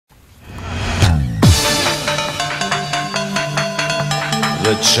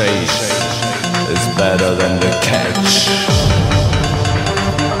The chase is better than the catch.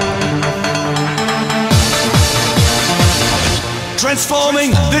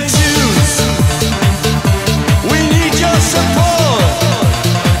 Transforming the tunes. We need your support.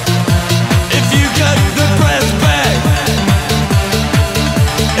 If you got the breath back,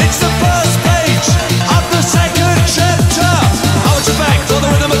 it's the first page of the second chapter. I want you back for the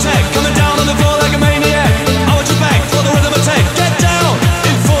rhythm attack, coming down on the floor like a maniac. I want you back for the rhythm attack, get down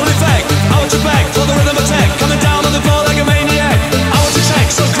in full effect. I want you back for the rhythm attack, coming down on the floor like a maniac. I want you check,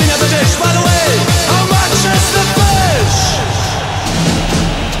 so clean out the dish. By the way, how much is the fish?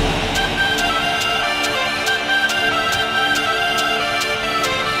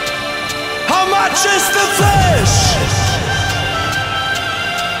 How much is the fish?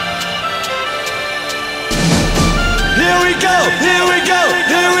 Here we go, here we go,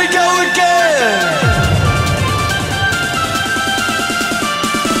 here we go again.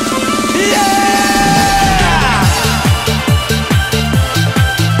 Yeah!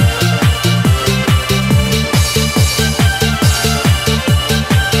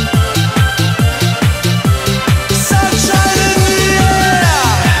 Sunshine in the air.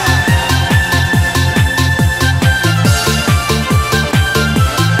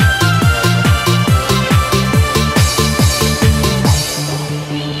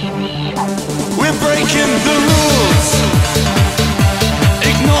 We're breaking the rules.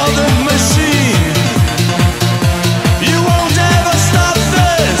 Ignore the machine. You won't ever stop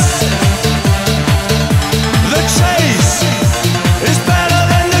this. The chase is better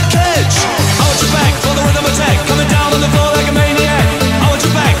than the catch. I want you back for the rhythm attack, coming down on the floor like a maniac. I want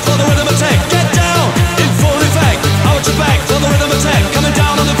you back for the rhythm attack, get down in full effect. I want you back for the rhythm attack, coming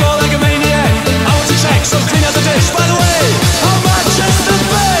down on the floor like a maniac. I want you check, so clean out the dish. By the way, how much is the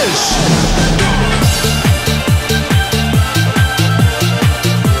fish?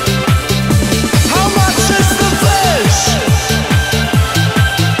 How much is the fish?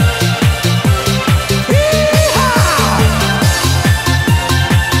 Yee-haw!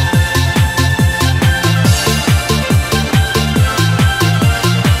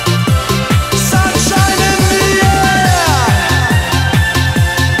 Sunshine in the air.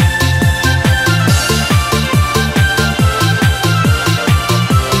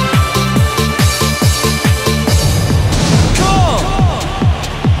 Come on.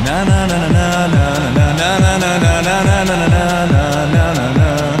 Na na na na na na na na na na na na na na na na na na.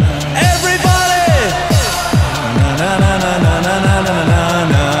 Everybody. Na na na na na na na na na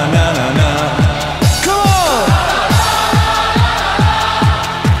na na na na. Come on.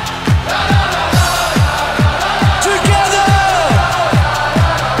 Together.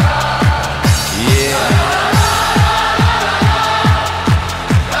 Yeah.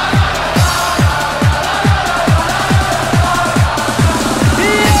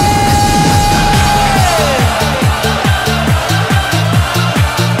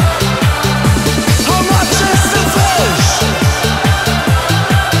 How much is the fish?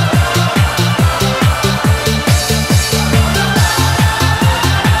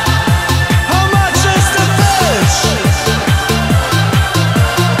 How much is the fish?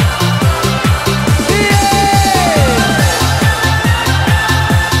 Yeah!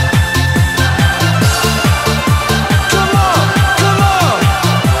 Come on, come on!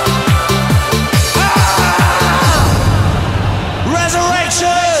 Ah!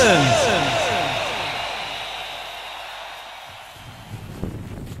 Resurrection!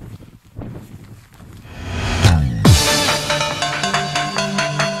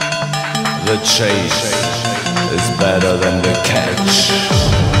 The chase is better than the catch.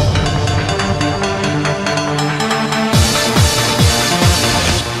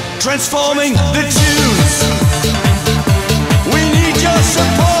 Transforming the tunes. We need your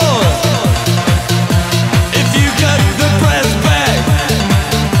support. If you got the breath back,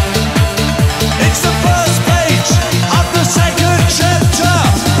 it's the first page of the second chapter.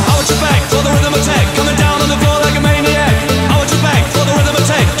 I want you back for the rhythm attack, coming down on the floor like a maniac. I want you back for the rhythm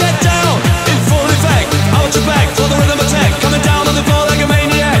attack, get down in full effect. I want you back for the rhythm attack, coming down on the floor like a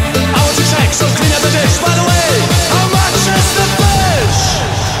maniac. I want you check, so clean out the dish. By the way, how much is the fish?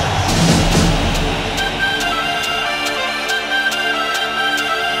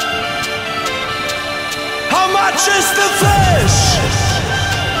 How much is the fish?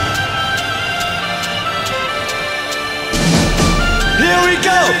 Here we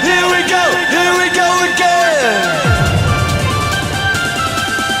go, here we go, here we go again.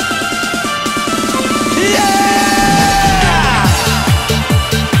 Yeah!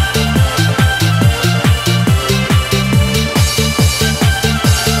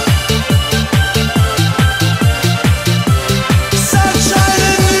 Sunshine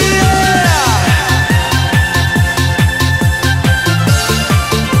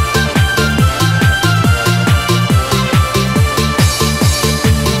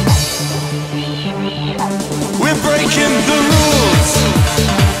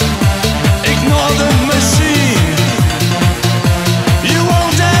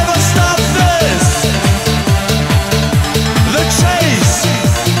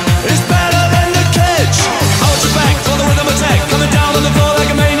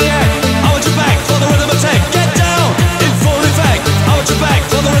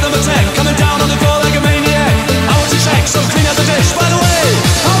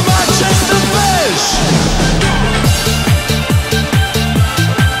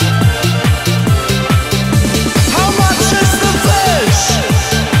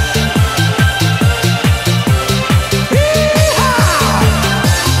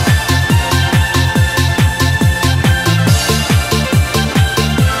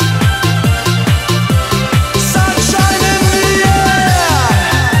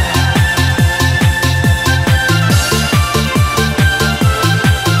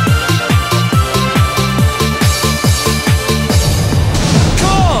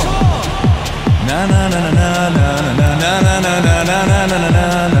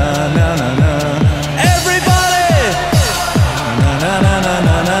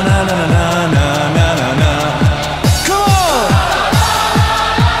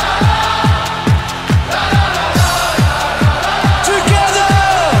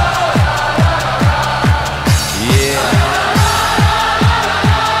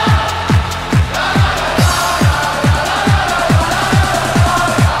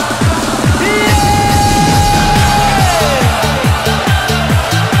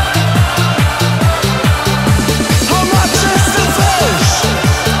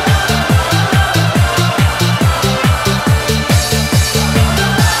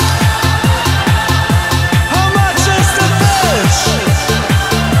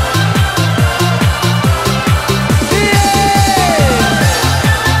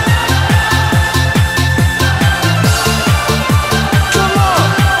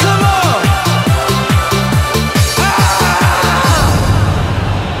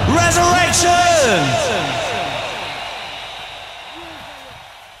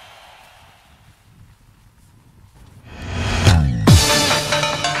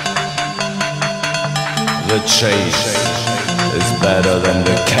The chase is better than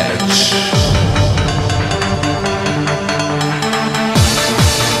the catch.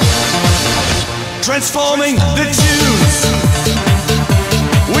 Transforming the tunes.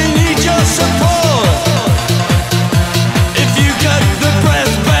 We need your support. If you get the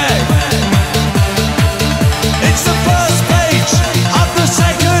breath back, it's the first page of the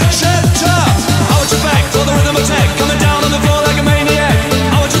second chapter. I want you back for the rhythm attack, coming down on the floor like a maniac.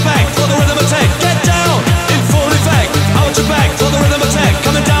 I want you back for the rhythm attack, get down in full effect. I want you back for the rhythm attack,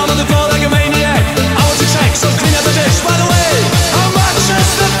 coming down on the floor like a maniac. I want you check, so clean up the dish. By the way, how much is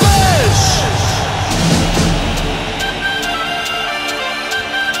the fish?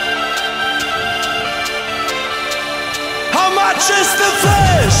 How much is the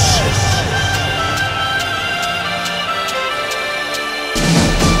fish?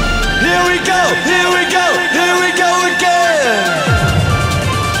 Here we go, here we go, here we go again.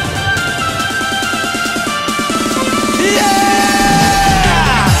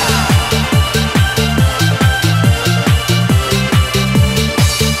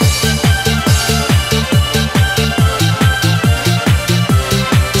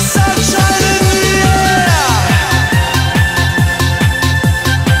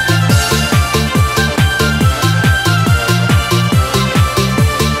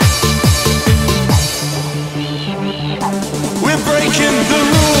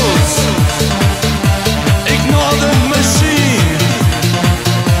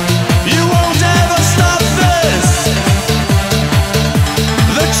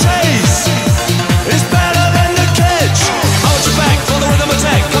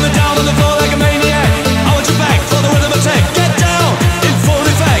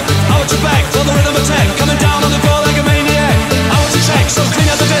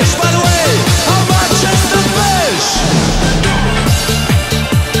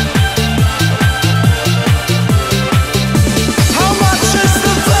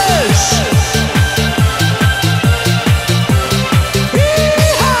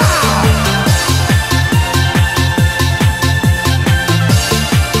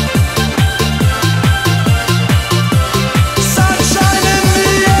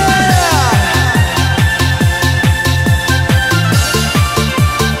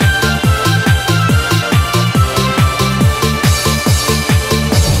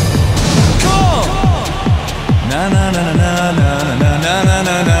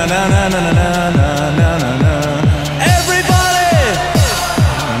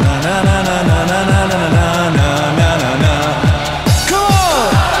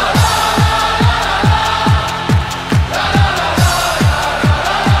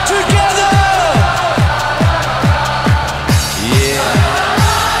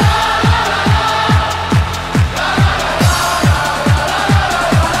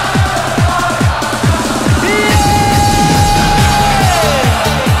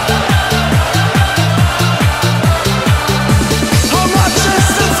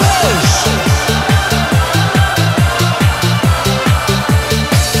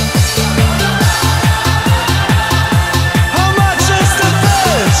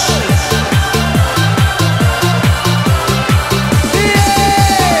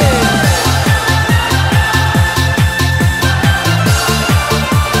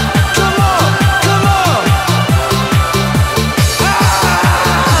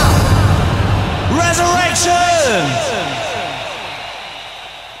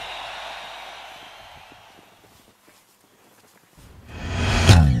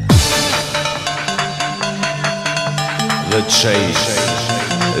 The chase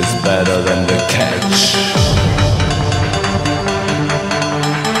is better than the catch.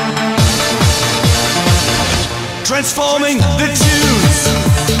 transforming the tunes.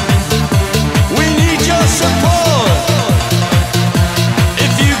 We need your support. If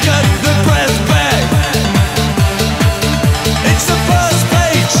you get the breath back, it's the first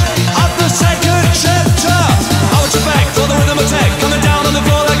page of the second chapter. I want you back for the rhythm attack, coming down on the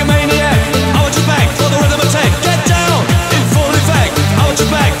floor like a maniac. I want you back for the rhythm attack, get down in full effect. I want you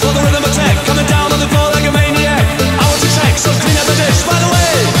back for the rhythm attack, coming down on the floor like a maniac. I want you check, so clean up the dish. By the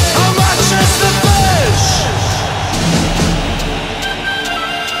way, how much is the fish?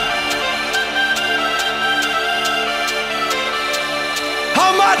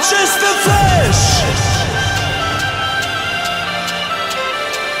 How much is the fish?